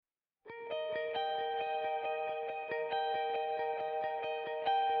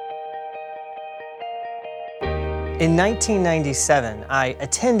In 1997, I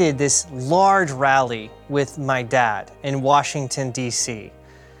attended this large rally with my dad in Washington, D.C.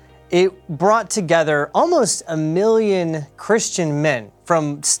 It brought together almost 1 million Christian men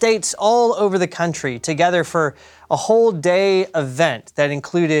from states all over the country together for a whole day event that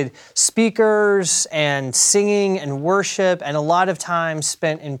included speakers and singing and worship and a lot of time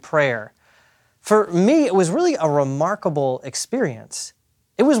spent in prayer. For me, it was really a remarkable experience.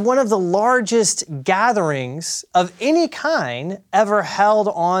 It was one of the largest gatherings of any kind ever held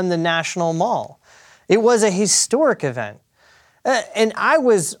on the National Mall. It was a historic event. And I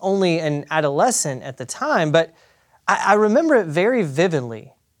was only an adolescent at the time, but I remember it very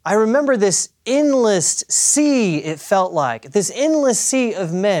vividly. I remember this endless sea, it felt like, this endless sea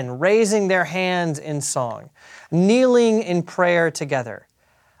of men raising their hands in song, kneeling in prayer together,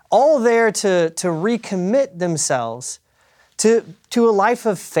 all there to recommit themselves to a life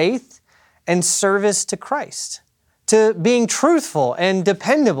of faith and service to Christ, to being truthful and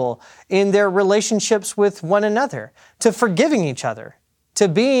dependable in their relationships with one another, to forgiving each other, to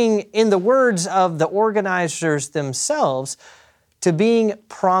being, in the words of the organizers themselves, to being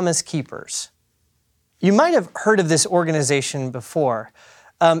promise keepers. You might have heard of this organization before.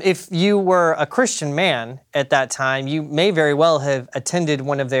 If you were a Christian man at that time, you may very well have attended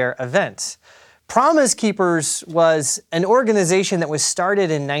one of their events. Promise Keepers was an organization that was started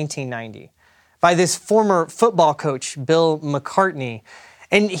in 1990 by this former football coach, Bill McCartney.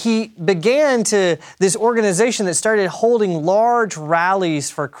 And he began this organization that started holding large rallies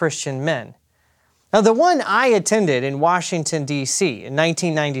for Christian men. Now, the one I attended in Washington, D.C. in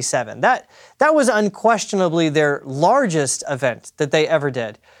 1997, that was unquestionably their largest event that they ever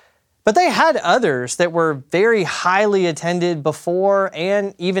did. But they had others that were very highly attended before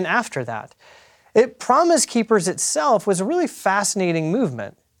and even after that. Promise Keepers itself was a really fascinating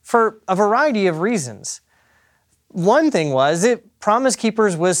movement for a variety of reasons. One thing was Promise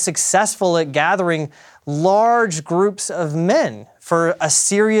Keepers was successful at gathering large groups of men for a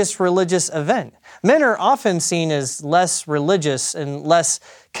serious religious event. Men are often seen as less religious and less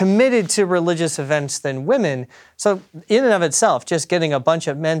committed to religious events than women. So in and of itself, just getting a bunch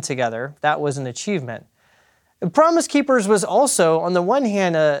of men together, that was an achievement. Promise Keepers was also, on the one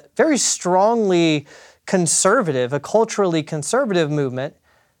hand, a very strongly conservative, a culturally conservative movement,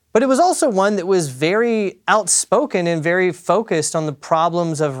 but it was also one that was very outspoken and very focused on the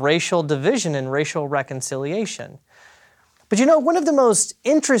problems of racial division and racial reconciliation. But you know, one of the most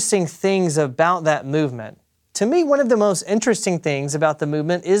interesting things about that movement, to me, one of the most interesting things about the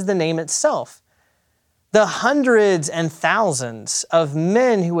movement is the name itself. The hundreds and thousands of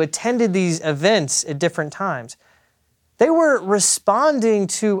men who attended these events at different times, they were responding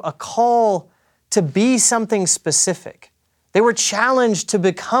to a call to be something specific. They were challenged to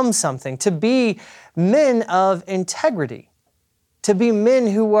become something, to be men of integrity, to be men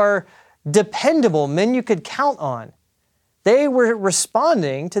who are dependable, men you could count on. They were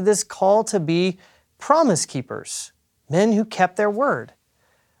responding to this call to be promise keepers, men who kept their word.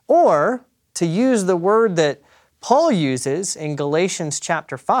 Or, to use the word that Paul uses in Galatians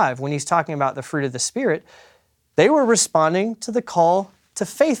chapter 5 when he's talking about the fruit of the Spirit, they were responding to the call to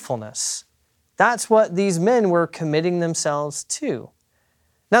faithfulness. That's what these men were committing themselves to.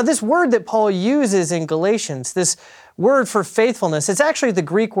 Now, this word that Paul uses in Galatians, this word for faithfulness, it's actually the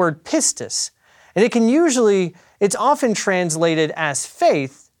Greek word pistis. And it's often translated as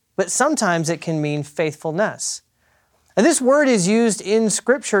faith, but sometimes it can mean faithfulness. And this word is used in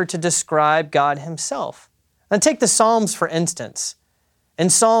Scripture to describe God Himself. And take the Psalms, for instance. In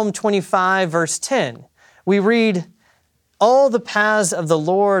Psalm 25, verse 10, we read, "All the paths of the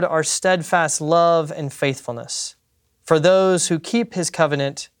Lord are steadfast love and faithfulness for those who keep His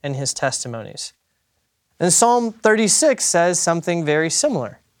covenant and His testimonies." And Psalm 36 says something very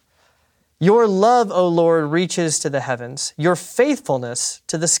similar. "Your love, O Lord, reaches to the heavens, your faithfulness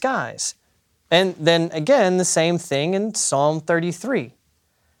to the skies." And then again, the same thing in Psalm 33.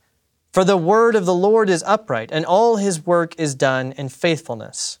 "For the word of the Lord is upright, and all His work is done in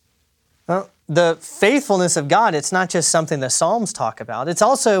faithfulness." Well, the faithfulness of God, it's not just something the Psalms talk about. It's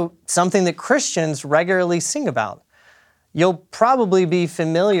also something that Christians regularly sing about. You'll probably be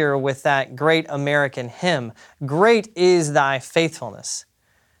familiar with that great American hymn, "Great is Thy Faithfulness."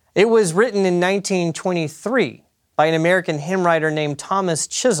 It was written in 1923 by an American hymn writer named Thomas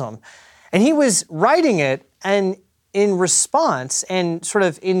Chisholm. And he was writing it and in response and sort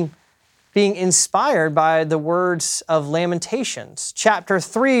of in being inspired by the words of Lamentations, chapter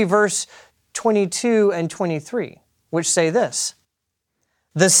 3, verse 22 and 23, which say this,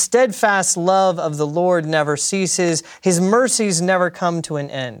 "The steadfast love of the Lord never ceases. His mercies never come to an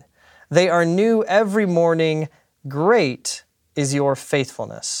end. They are new every morning. great is your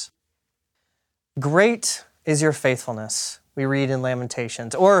faithfulness. Great is your faithfulness, we read in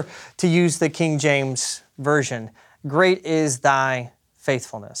Lamentations. Or to use the King James Version, great is thy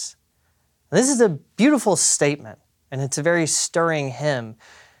faithfulness. This is a beautiful statement, and it's a very stirring hymn.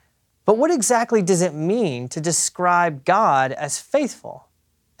 But what exactly does it mean to describe God as faithful?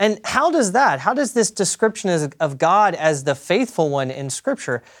 And how does this description of God as the faithful one in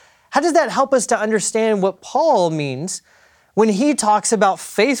Scripture, how does that help us to understand what Paul means when he talks about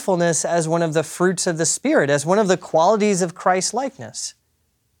faithfulness as one of the fruits of the Spirit, as one of the qualities of Christ-likeness?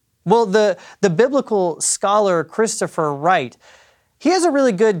 Well, the biblical scholar Christopher Wright, he has a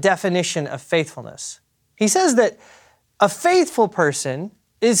really good definition of faithfulness. He says that a faithful person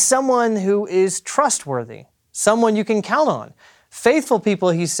is someone who is trustworthy, someone you can count on. Faithful people,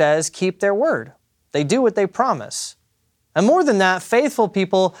 he says, keep their word. They do what they promise. And more than that, faithful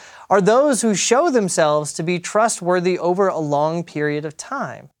people are those who show themselves to be trustworthy over a long period of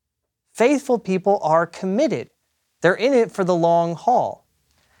time. Faithful people are committed. They're in it for the long haul.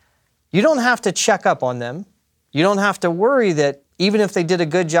 You don't have to check up on them. You don't have to worry that even if they did a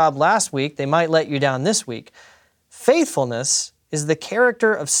good job last week, they might let you down this week. Faithfulness is the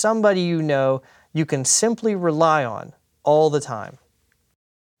character of somebody you know you can simply rely on all the time.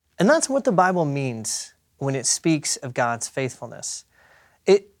 And that's what the Bible means when it speaks of God's faithfulness.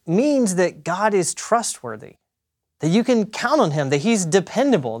 It means that God is trustworthy, that you can count on Him, that He's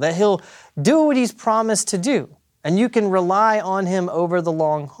dependable, that He'll do what He's promised to do, and you can rely on Him over the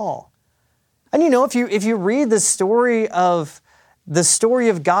long haul. And if you read the story of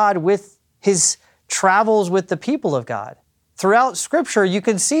God with His travels with the people of God, throughout Scripture, you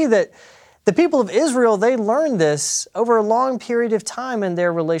can see that the people of Israel, they learned this over a long period of time in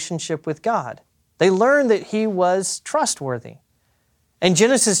their relationship with God. They learned that He was trustworthy. In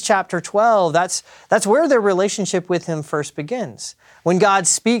Genesis chapter 12, that's where their relationship with Him first begins. When God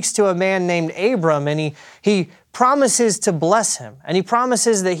speaks to a man named Abram and he promises to bless him, and He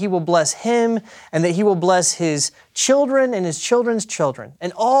promises that He will bless him and that He will bless his children and his children's children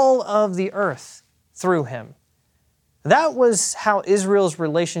and all of the earth through him. That was how Israel's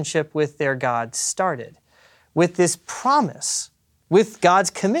relationship with their God started, with this promise, with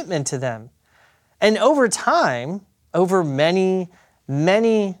God's commitment to them. And over time, over many,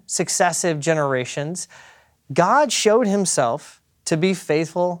 many successive generations, God showed Himself to be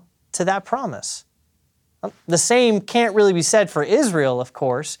faithful to that promise. The same can't really be said for Israel, of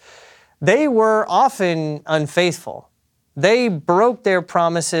course. They were often unfaithful. They broke their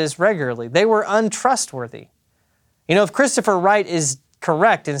promises regularly. They were untrustworthy. If Christopher Wright is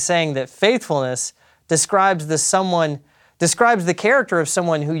correct in saying that faithfulness describes the character of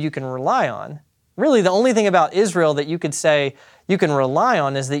someone who you can rely on, really the only thing about Israel that you could say you can rely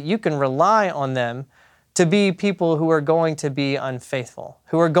on is that you can rely on them to be people who are going to be unfaithful,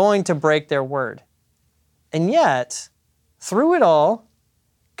 who are going to break their word. And yet, through it all,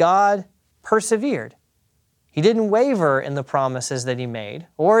 God persevered. He didn't waver in the promises that He made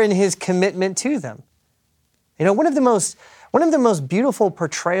or in His commitment to them. One of the most beautiful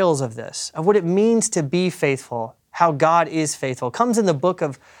portrayals of this, of what it means to be faithful, how God is faithful, comes in the book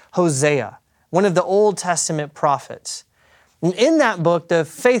of Hosea, one of the Old Testament prophets. And in that book, the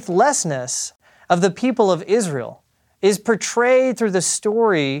faithlessness of the people of Israel is portrayed through the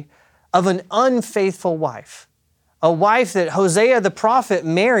story of an unfaithful wife. A wife that Hosea the prophet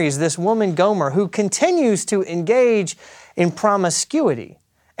marries, this woman Gomer, who continues to engage in promiscuity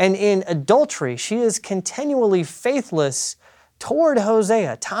and in adultery. She is continually faithless toward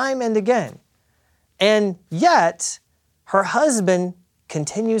Hosea time and again. And yet, her husband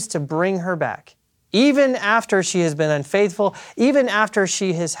continues to bring her back, even after she has been unfaithful, even after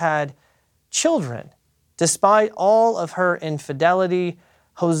she has had children. Despite all of her infidelity,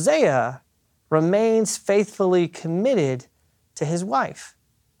 Hosea remains faithfully committed to his wife.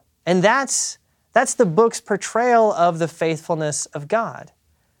 And that's the book's portrayal of the faithfulness of God.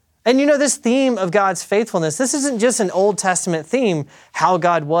 And this theme of God's faithfulness, this isn't just an Old Testament theme, how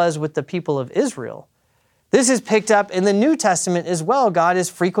God was with the people of Israel. This is picked up in the New Testament as well. God is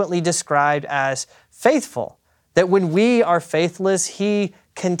frequently described as faithful, that when we are faithless, He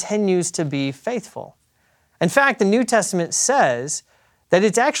continues to be faithful. In fact, the New Testament says that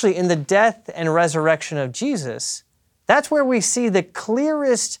it's actually in the death and resurrection of Jesus, that's where we see the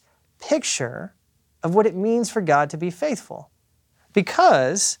clearest picture of what it means for God to be faithful.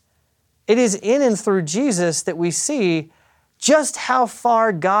 Because it is in and through Jesus that we see just how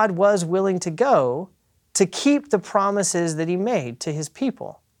far God was willing to go to keep the promises that He made to His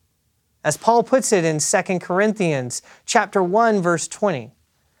people. As Paul puts it in 2 Corinthians chapter 1, verse 20,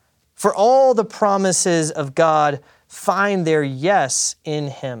 For all the promises of God find their yes in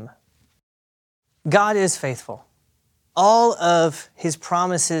Him. God is faithful. All of His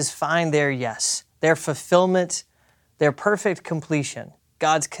promises find their yes, their fulfillment, their perfect completion,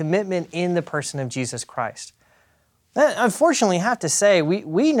 God's commitment in the person of Jesus Christ. Unfortunately, I have to say,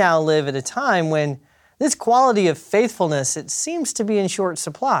 we now live at a time when this quality of faithfulness, it seems to be in short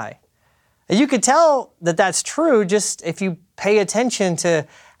supply. You could tell that that's true just if you pay attention to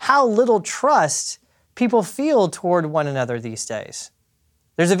how little trust people feel toward one another these days.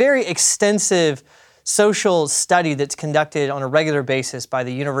 There's a very extensive social study that's conducted on a regular basis by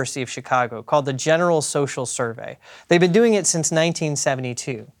the University of Chicago called the General Social Survey. They've been doing it since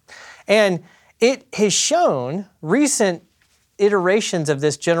 1972. And it has shown, recent iterations of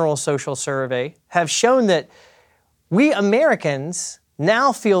this General Social Survey have shown that we Americans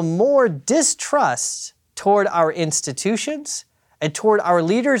now feel more distrust toward our institutions and toward our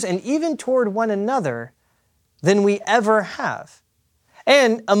leaders and even toward one another than we ever have.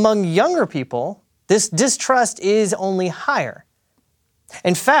 And among younger people, this distrust is only higher.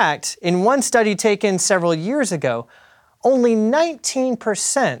 In fact, in one study taken several years ago, only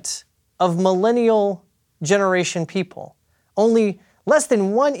 19% of millennial generation people, only less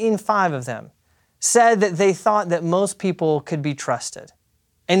than 1 in 5 of them, said that they thought that most people could be trusted.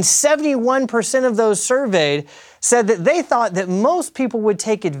 And 71% of those surveyed said that they thought that most people would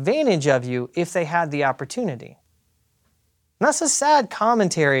take advantage of you if they had the opportunity. And that's a sad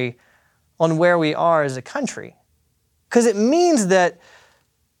commentary on where we are as a country, because it means that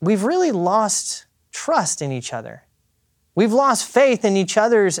we've really lost trust in each other. We've lost faith in each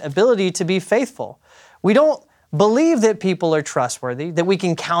other's ability to be faithful. We don't believe that people are trustworthy, that we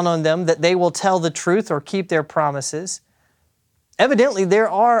can count on them, that they will tell the truth or keep their promises. Evidently, there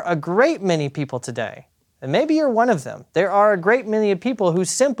are a great many people today, and maybe you're one of them. There are a great many people who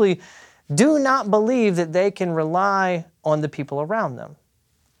simply do not believe that they can rely on the people around them.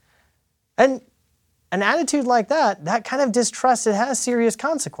 And an attitude like that kind of distrust, it has serious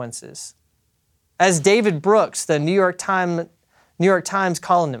consequences. As David Brooks, the New York Times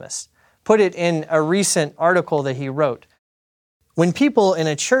columnist, put it in a recent article that he wrote, when people in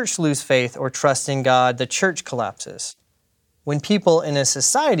a church lose faith or trust in God, the church collapses. When people in a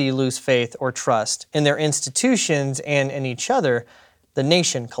society lose faith or trust in their institutions and in each other, the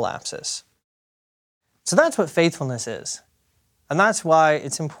nation collapses. So that's what faithfulness is. And that's why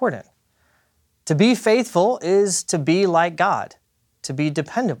it's important. To be faithful is to be like God, to be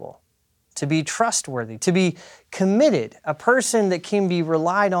dependable, to be trustworthy, to be committed, a person that can be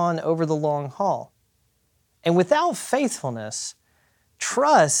relied on over the long haul. And without faithfulness,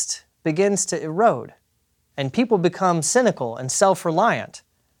 trust begins to erode, and people become cynical and self-reliant.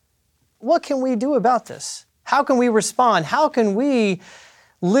 What can we do about this? How can we respond? How can we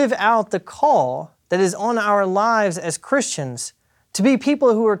live out the call that is on our lives as Christians to be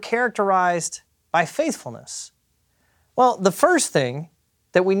people who are characterized by faithfulness? Well, the first thing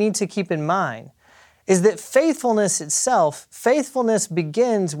that we need to keep in mind is that faithfulness itself, faithfulness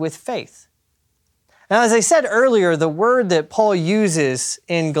begins with faith. Now, as I said earlier, the word that Paul uses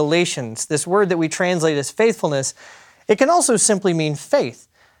in Galatians, this word that we translate as faithfulness, it can also simply mean faith.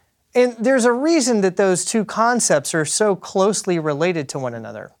 And there's a reason that those two concepts are so closely related to one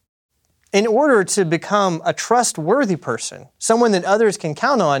another. In order to become a trustworthy person, someone that others can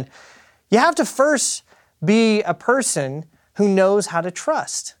count on, you have to first be a person who knows how to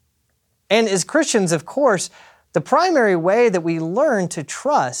trust. And as Christians, of course, the primary way that we learn to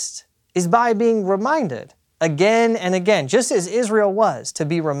trust is by being reminded again and again, just as Israel was, to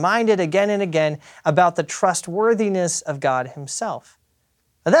be reminded again and again about the trustworthiness of God Himself.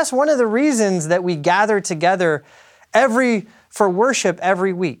 And that's one of the reasons that we gather together for worship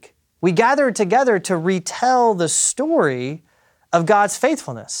every week. We gather together to retell the story of God's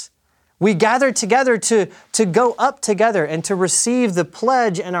faithfulness. We gather together to go up together and to receive the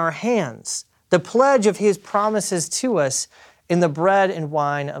pledge in our hands, the pledge of His promises to us in the bread and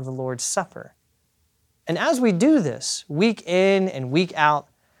wine of the Lord's Supper. And as we do this, week in and week out,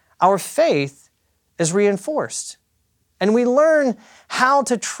 our faith is reinforced. And we learn how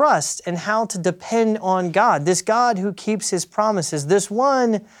to trust and how to depend on God, this God who keeps His promises, this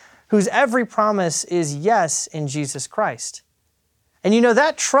one whose every promise is yes in Jesus Christ. And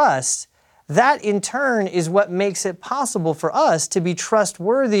that trust, that in turn is what makes it possible for us to be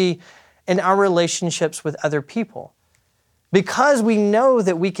trustworthy in our relationships with other people. Because we know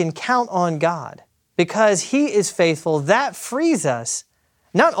that we can count on God, because He is faithful, that frees us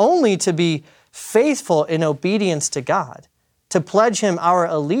not only to be faithful in obedience to God, to pledge Him our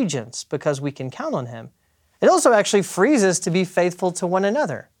allegiance because we can count on Him, it also actually frees us to be faithful to one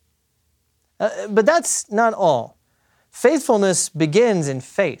another. But that's not all. Faithfulness begins in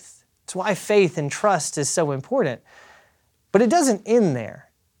faith. It's why faith and trust is so important. But it doesn't end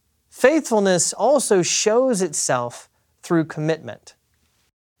there. Faithfulness also shows itself through commitment.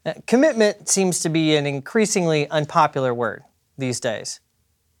 Commitment seems to be an increasingly unpopular word these days.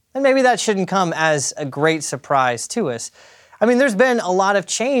 And maybe that shouldn't come as a great surprise to us. I mean, there's been a lot of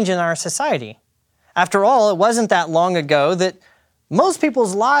change in our society. After all, it wasn't that long ago that most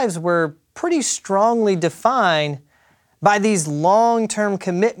people's lives were pretty strongly defined by these long-term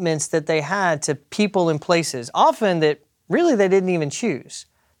commitments that they had to people and places, often that really they didn't even choose.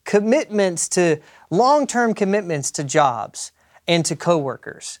 Long-term commitments to jobs and to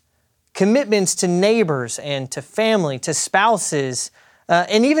coworkers, commitments to neighbors and to family, to spouses,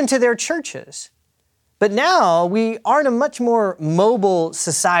 and even to their churches. But now we are in a much more mobile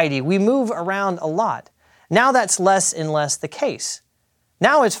society. We move around a lot. Now that's less and less the case.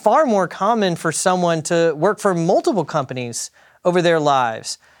 Now it's far more common for someone to work for multiple companies over their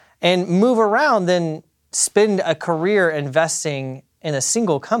lives and move around than spend a career investing in a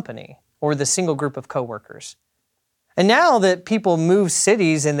single company or the single group of coworkers. And now that people move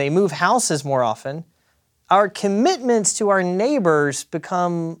cities and they move houses more often, our commitments to our neighbors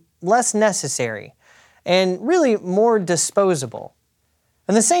become less necessary and really more disposable.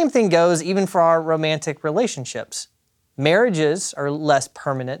 And the same thing goes even for our romantic relationships. Marriages are less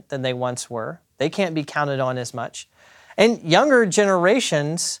permanent than they once were. They can't be counted on as much. And younger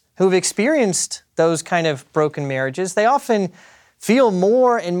generations who've experienced those kind of broken marriages, they often feel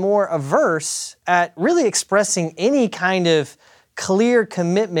more and more averse at really expressing any kind of clear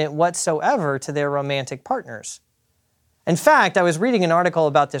commitment whatsoever to their romantic partners. In fact, I was reading an article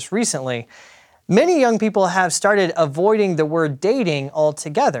about this recently. Many young people have started avoiding the word dating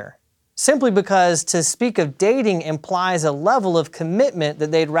altogether, simply because to speak of dating implies a level of commitment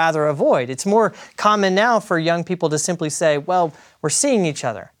that they'd rather avoid. It's more common now for young people to simply say, well, we're seeing each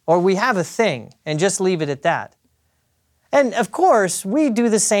other, or we have a thing, and just leave it at that. And of course, we do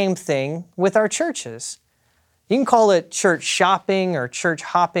the same thing with our churches. You can call it church shopping or church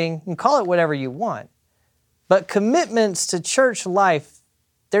hopping. You can call it whatever you want. But commitments to church life,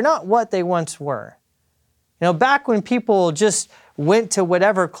 they're not what they once were. You know, back when people just went to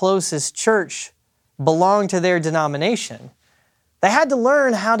whatever closest church belonged to their denomination, they had to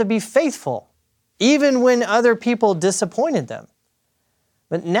learn how to be faithful, even when other people disappointed them.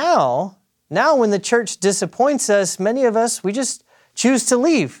 But now when the church disappoints us, many of us, we just choose to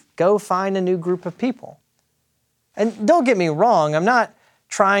leave, go find a new group of people. And don't get me wrong, I'm not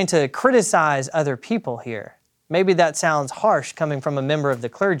trying to criticize other people here. Maybe that sounds harsh coming from a member of the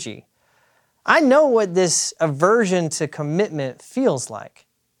clergy. I know what this aversion to commitment feels like.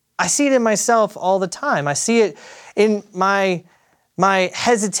 I see it in myself all the time. I see it in my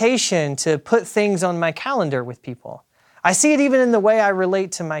hesitation to put things on my calendar with people. I see it even in the way I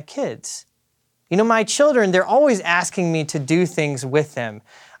relate to my kids. You know, my children, they're always asking me to do things with them.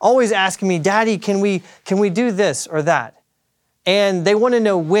 Always asking me, Daddy, can we do this or that? And they want to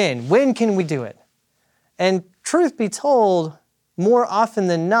know when. When can we do it? And truth be told, more often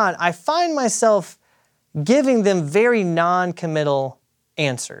than not, I find myself giving them very non-committal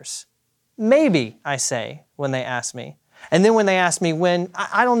answers. Maybe, I say, when they ask me. And then when they ask me when,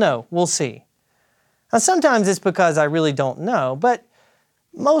 I don't know, we'll see. Now, sometimes it's because I really don't know, but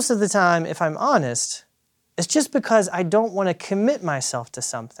most of the time, if I'm honest, it's just because I don't want to commit myself to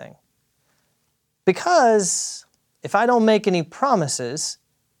something. Because if I don't make any promises,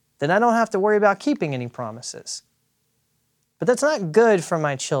 then I don't have to worry about keeping any promises. But that's not good for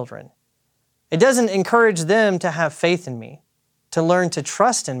my children. It doesn't encourage them to have faith in me, to learn to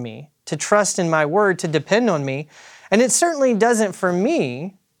trust in me, to trust in my word, to depend on me. And it certainly doesn't, for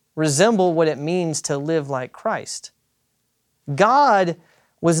me, resemble what it means to live like Christ. God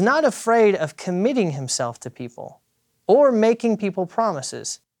was not afraid of committing himself to people or making people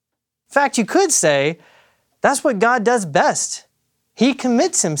promises. In fact, you could say that's what God does best. He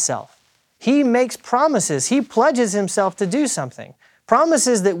commits himself. He makes promises. He pledges himself to do something.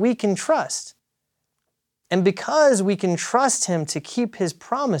 Promises that we can trust. And because we can trust him to keep his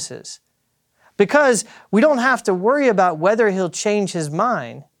promises, because we don't have to worry about whether he'll change his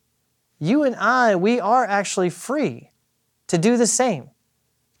mind, you and I, we are actually free to do the same,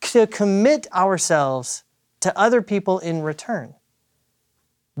 to commit ourselves to other people in return.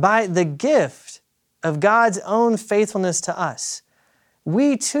 By the gift of God's own faithfulness to us,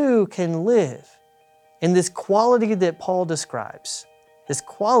 we too can live in this quality that Paul describes, this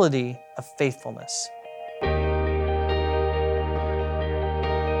quality of faithfulness.